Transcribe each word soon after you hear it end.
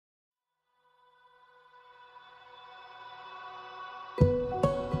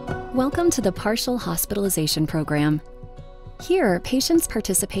Welcome to the Partial Hospitalization Program. Here, patients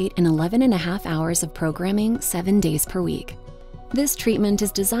participate in 11.5 hours of programming 7 days per week. This treatment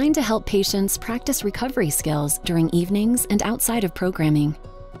is designed to help patients practice recovery skills during evenings and outside of programming.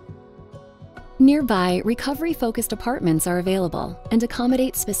 Nearby, recovery-focused apartments are available and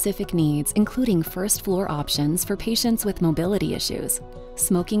accommodate specific needs, including first-floor options for patients with mobility issues,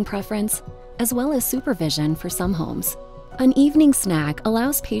 smoking preference, as well as supervision for some homes. An evening snack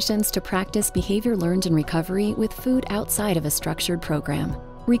allows patients to practice behavior learned in recovery with food outside of a structured program.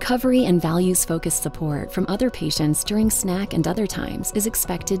 Recovery and values-focused support from other patients during snack and other times is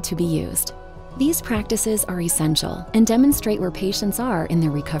expected to be used. These practices are essential and demonstrate where patients are in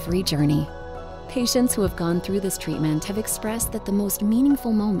their recovery journey. Patients who have gone through this treatment have expressed that the most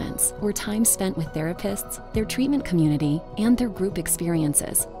meaningful moments were time spent with therapists, their treatment community, and their group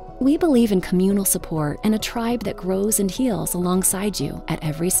experiences. We believe in communal support and a tribe that grows and heals alongside you at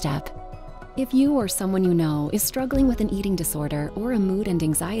every step. If you or someone you know is struggling with an eating disorder or a mood and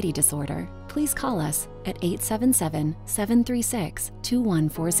anxiety disorder, please call us at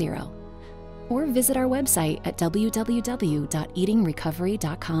 877-736-2140 or visit our website at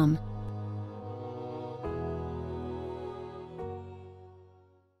www.eatingrecovery.com.